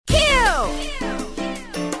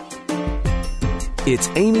It's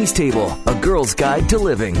Amy's Table, a girl's guide to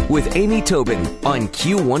living with Amy Tobin on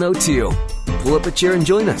Q102. Pull up a chair and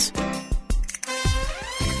join us.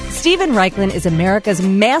 Stephen Reichlin is America's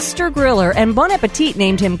master griller, and Bon Appetit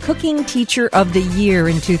named him Cooking Teacher of the Year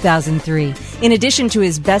in 2003. In addition to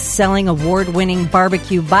his best-selling, award-winning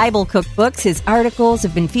barbecue Bible cookbooks, his articles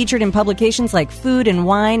have been featured in publications like Food and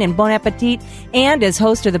Wine and Bon Appetit, and as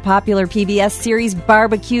host of the popular PBS series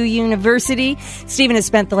Barbecue University. Stephen has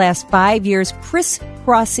spent the last 5 years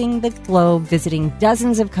crisscrossing the globe, visiting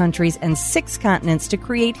dozens of countries and 6 continents to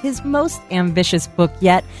create his most ambitious book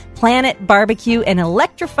yet, Planet Barbecue, an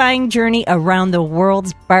electrifying journey around the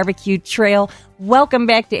world's barbecue trail. Welcome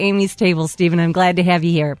back to Amy's Table, Stephen. I'm glad to have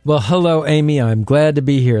you here. Well, hello, Amy. I'm glad to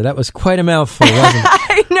be here. That was quite a mouthful, wasn't it?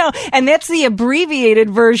 I know. And that's the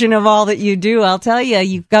abbreviated version of all that you do. I'll tell you,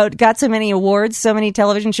 you've got so many awards, so many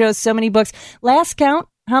television shows, so many books. Last count,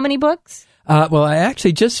 how many books? Well, I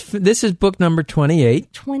actually this is book number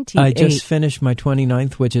 28. 28. I just finished my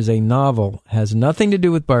 29th, which is a novel. Has nothing to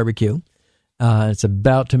do with barbecue. It's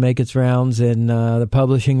about to make its rounds in the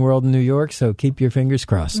publishing world in New York, so keep your fingers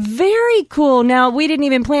crossed. Very cool. Now, we didn't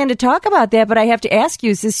even plan to talk about that, but I have to ask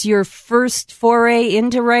you, is this your first foray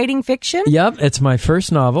into writing fiction? Yep, it's my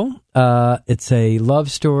first novel. It's a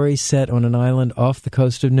love story set on an island off the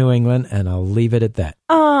coast of New England, and I'll leave it at that.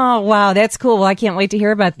 Oh, wow, that's cool. Well, I can't wait to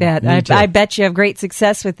hear about that. I bet you have great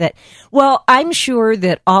success with it. Well, I'm sure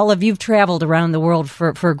that all of you've traveled around the world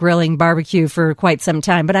for grilling barbecue for quite some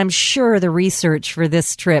time, but I'm sure the research for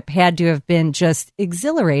this trip had to have been just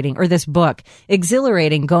exhilarating, or this book,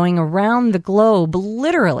 exhilarating, going around the globe,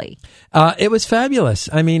 literally. It was fabulous.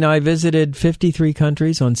 I mean, I visited 53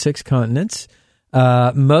 countries on 6 continents.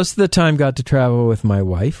 Most of the time got to travel with my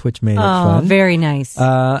wife, which made it fun. Oh, very nice. It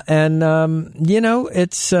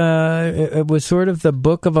was sort of the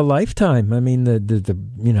book of a lifetime. I mean,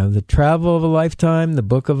 the travel of a lifetime, the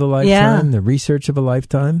book of a lifetime, the research of a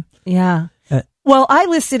lifetime. Yeah. Well, I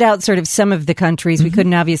listed out sort of some of the countries. We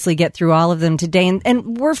couldn't obviously get through all of them today.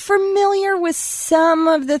 And we're familiar with some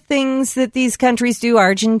of the things that these countries do.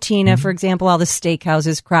 Argentina, for example, all the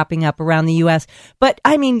steakhouses cropping up around the U.S. But,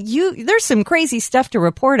 I mean, there's some crazy stuff to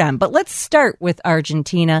report on. But let's start with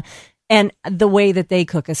Argentina and the way that they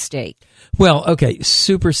cook a steak. Well, okay,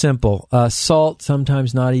 super simple. Salt,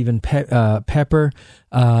 sometimes not even pepper.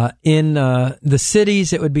 In the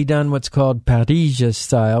cities, it would be done what's called parrilla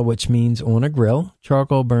style, which means on a grill,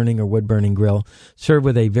 charcoal burning or wood burning grill, served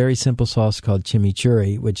with a very simple sauce called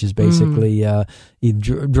chimichurri, which is basically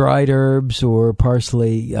dried herbs or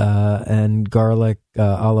parsley and garlic,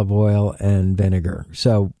 olive oil, and vinegar.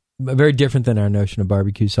 So very different than our notion of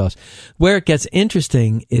barbecue sauce. Where it gets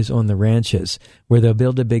interesting is on the ranches, where they'll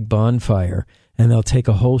build a big bonfire and they'll take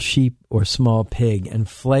a whole sheep or small pig and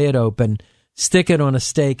flay it open, stick it on a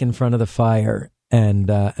stake in front of the fire,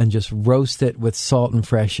 and just roast it with salt and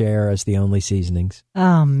fresh air as the only seasonings.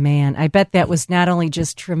 Oh, man. I bet that was not only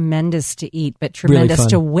just tremendous to eat, but tremendous really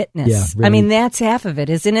to witness. Yeah, really. I mean, that's half of it,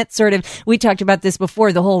 isn't it? Sort of, we talked about this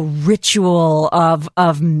before, the whole ritual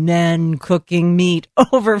of men cooking meat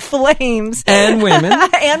over flames. And women.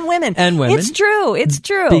 And women. And women. It's true. It's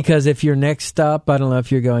true. Because if your next stop, I don't know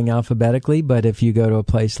if you're going alphabetically, but if you go to a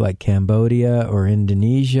place like Cambodia or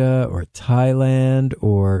Indonesia or Thailand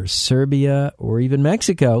or Serbia or even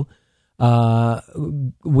Mexico,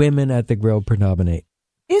 women at the grill predominate.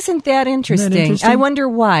 Isn't that interesting? Isn't that interesting? I wonder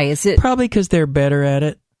why. Is it probably because they're better at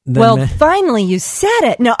it? Well, finally you said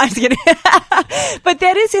it. No, I'm just kidding. But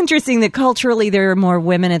that is interesting that culturally there are more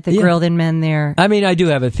women at the grill than men there. I mean, I do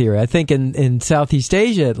have a theory. I think in Southeast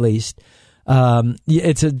Asia, at least,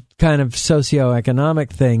 it's a kind of socioeconomic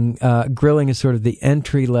thing. Grilling is sort of the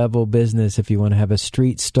entry-level business if you want to have a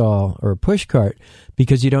street stall or a push cart,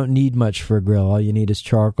 because you don't need much for a grill. All you need is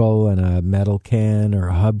charcoal and a metal can or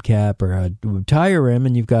a hubcap or a tire rim,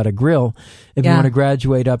 and you've got a grill. If you want to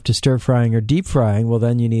graduate up to stir-frying or deep-frying, well,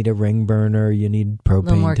 then you need a ring burner, you need propane tanks.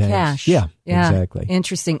 A little more cash. Yeah, exactly.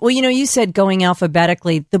 Interesting. Well, you said going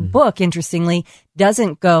alphabetically. The book, interestingly,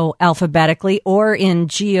 doesn't go alphabetically or in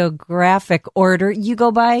geographic order. You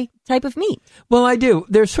go by type of meat. Well, I do.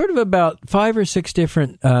 There's sort of about 5 or 6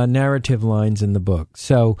 different narrative lines in the book.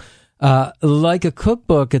 So, like a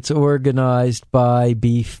cookbook, it's organized by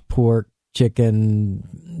beef, pork,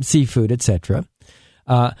 chicken, seafood, etc.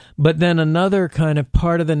 But then another kind of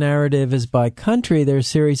part of the narrative is by country. There's a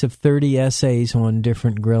series of 30 essays on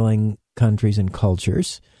different grilling countries and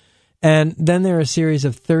cultures. And then there are a series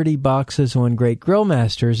of 30 boxes on Great Grill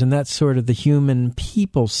Masters, and that's sort of the human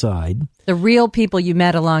people side. The real people you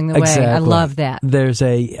met along the way. Exactly. I love that. There's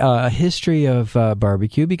a history of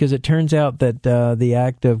barbecue, because it turns out that the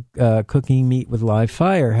act of cooking meat with live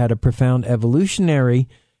fire had a profound evolutionary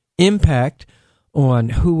impact on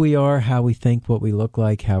who we are, how we think, what we look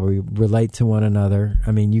like, how we relate to one another.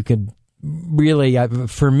 I mean, you could really,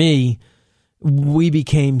 for me, we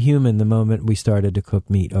became human the moment we started to cook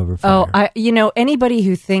meat over fire. Anybody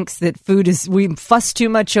who thinks that we fuss too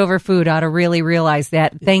much over food ought to really realize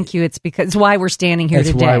that. Thank you. It's why we're standing here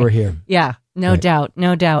today. That's why we're here. Yeah, no doubt.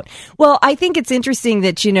 Well, I think it's interesting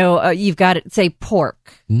that, you've got, say,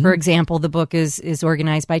 pork, for example. The book is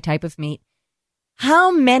organized by type of meat.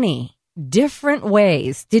 How many different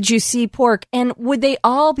ways did you see pork, and would they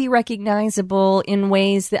all be recognizable in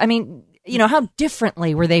ways that, how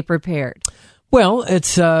differently were they prepared? Well,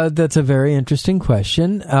 that's a very interesting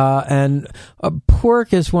question, and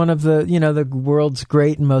pork is one of the world's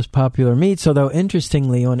great and most popular meats. Although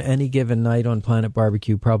interestingly, on any given night on Planet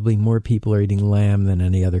Barbecue, probably more people are eating lamb than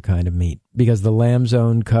any other kind of meat, because the lamb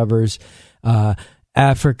zone covers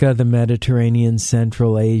Africa, the Mediterranean,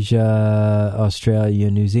 Central Asia, Australia,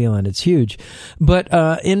 New Zealand. It's huge. But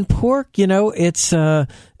in pork, it's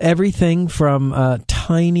everything from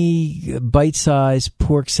tiny bite-sized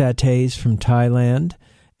pork satays from Thailand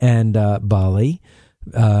and Bali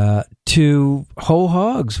to whole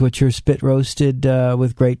hogs, which are spit-roasted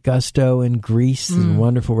with great gusto in Greece. There's a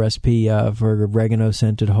wonderful recipe for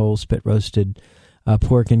oregano-scented whole spit-roasted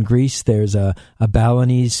pork in Greece. There's a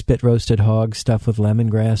Balinese spit-roasted hog stuffed with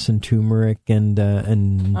lemongrass and turmeric and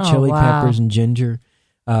chili peppers and ginger.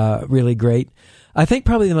 Really great. I think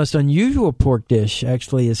probably the most unusual pork dish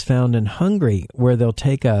actually is found in Hungary, where they'll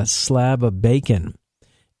take a slab of bacon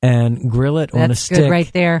and grill it on a stick. That's good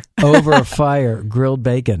right there. Over a fire, grilled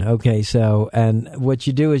bacon. Okay, and what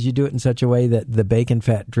you do is you do it in such a way that the bacon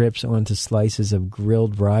fat drips onto slices of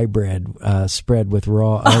grilled rye bread spread with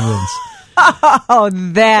raw onions. Oh,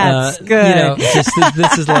 that's good.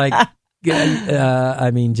 This is like,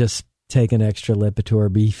 just take an extra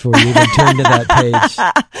Lipitor before you even turn to that page.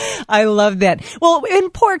 I love that. Well, in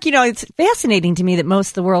pork, it's fascinating to me that most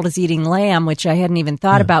of the world is eating lamb, which I hadn't even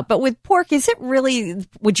thought about. But with pork, is it really,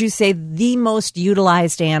 would you say, the most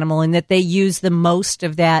utilized animal, in that they use the most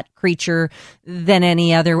of that creature than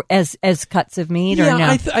any other as cuts of meat? Or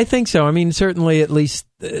no? I think so. Certainly, at least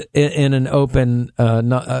in an open,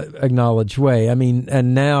 acknowledged way.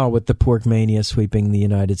 And now with the pork mania sweeping the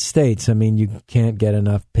United States, you can't get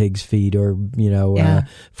enough pig's feet or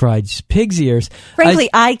fried pig's ears. Frankly,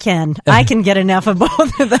 I can get enough of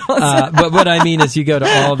both of those. But what I mean is, you go to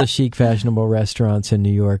all the chic, fashionable restaurants in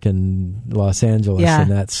New York and Los Angeles,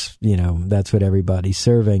 and that's what everybody's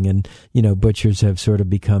serving. And butchers have sort of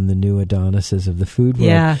become the new Adonises of the food world.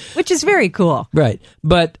 Yeah, which is very cool. Right.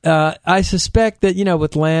 But I suspect that,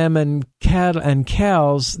 with lamb and cattle and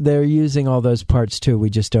cows, they're using all those parts too. We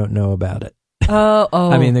just don't know about it. Oh.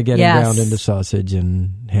 They're getting ground into sausage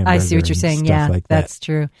and hamburger. I see what you're saying. Yeah, like that's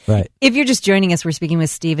true. Right. If you're just joining us, we're speaking with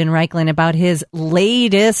Steven Raichlen about his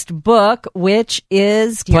latest book, which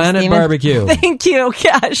is Planet Barbecue. Thank you.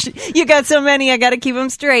 Gosh, you got so many. I got to keep them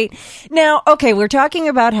straight. Now, okay, we're talking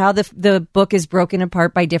about how the book is broken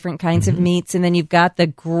apart by different kinds of meats, and then you've got the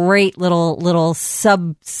great little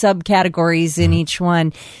subcategories in each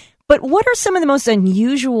one. But what are some of the most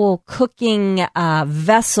unusual cooking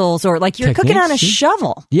vessels, or like you're techniques, cooking on a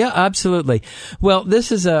shovel? Yeah, absolutely. Well, this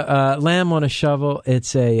is a lamb on a shovel.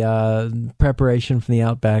 It's a preparation from the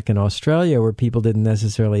outback in Australia, where people didn't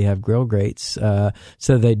necessarily have grill grates.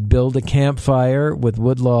 So they'd build a campfire with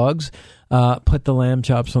wood logs, put the lamb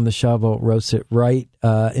chops on the shovel, roast it right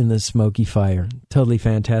in the smoky fire. Totally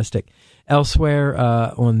fantastic. Elsewhere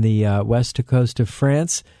on the west coast of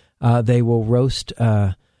France, they will roast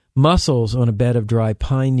mussels on a bed of dry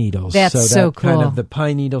pine needles. That's so cool. Kind of the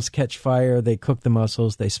pine needles catch fire. They cook the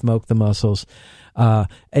mussels. They smoke the mussels.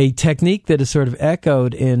 A technique that is sort of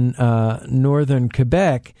echoed in northern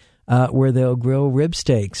Quebec, where they'll grill rib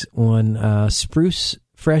steaks on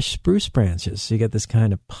fresh spruce branches. So you get this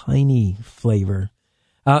kind of piney flavor.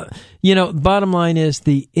 Bottom line is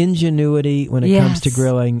the ingenuity when it comes to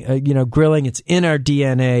grilling. Grilling, it's in our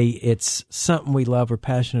DNA. It's something we love, we're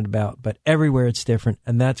passionate about, but everywhere it's different.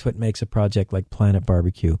 And that's what makes a project like Planet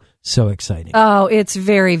Barbecue so exciting. Oh, it's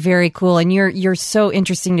very, very cool. And you're so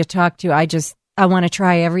interesting to talk to. I want to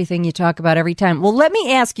try everything you talk about every time. Well, let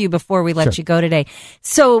me ask you before we let you go today.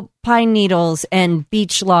 So pine needles and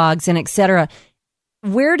beech logs and et cetera,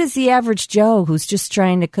 where does the average Joe who's just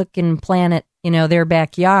trying to cook in Planet their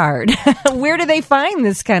backyard. Where do they find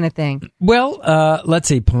this kind of thing? Well, let's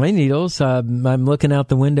see, pine needles. I'm looking out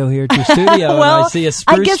the window here at your studio, well, and I see a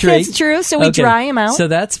spruce tree. I guess that's true. So we dry them out. So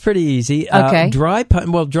that's pretty easy. Okay. Dry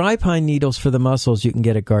pine needles for the mussels you can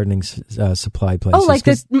get at gardening supply places. Oh, like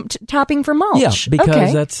this topping for mulch. Yeah,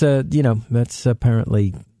 because that's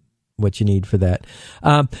apparently what you need for that.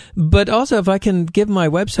 But also, if I can give my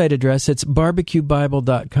website address, it's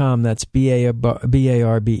barbecuebible.com. That's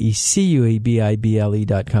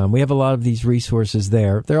BARBECUEBIBLE.com. We have a lot of these resources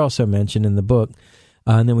there. They're also mentioned in the book.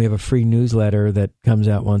 And then we have a free newsletter that comes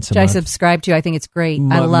out once a month. I subscribe to. I think it's great.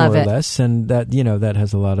 I love it. More or less. And that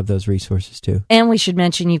has a lot of those resources too. And we should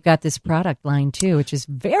mention you've got this product line too, which is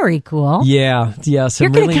very cool. Yeah. You're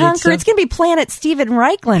going to conquer. It's going to be Planet Steven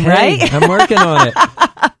Raichlen, right? I'm working on it.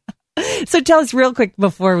 So tell us real quick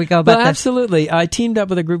before we go about that. Absolutely. I teamed up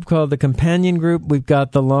with a group called the Companion Group. We've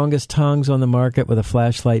got the longest tongs on the market with a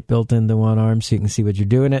flashlight built into one arm so you can see what you're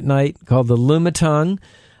doing at night, called the Lumatong.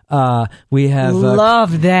 We have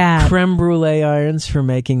love that creme brulee irons for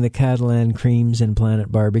making the Catalan creams in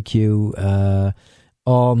Planet Barbecue.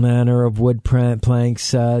 All manner of wood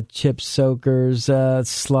planks, chip soakers,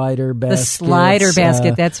 slider baskets. The slider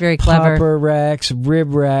basket, that's very clever. Popper racks,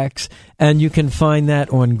 rib racks. And you can find that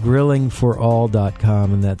on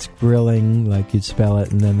grillingforall.com. And that's grilling, like you'd spell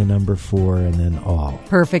it, and then the number 4, and then all.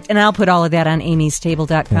 Perfect. And I'll put all of that on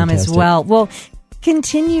amystable.com as well. Well,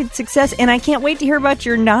 continued success, and I can't wait to hear about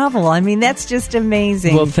your novel. I mean, that's just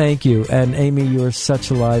amazing. Well, thank you. And Amy, you're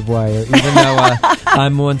such a live wire. Even though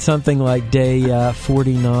I'm on something like day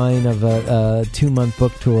 49 of a 2-month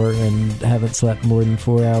book tour and haven't slept more than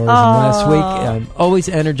 4 hours in last week, I'm always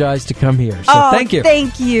energized to come here. So thank you.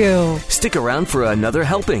 Thank you. Stick around for another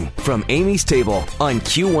helping from Amy's Table on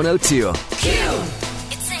Q102. Q!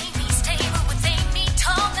 It's Amy's Table with Amy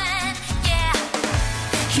Tobin, yeah.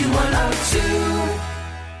 Q102.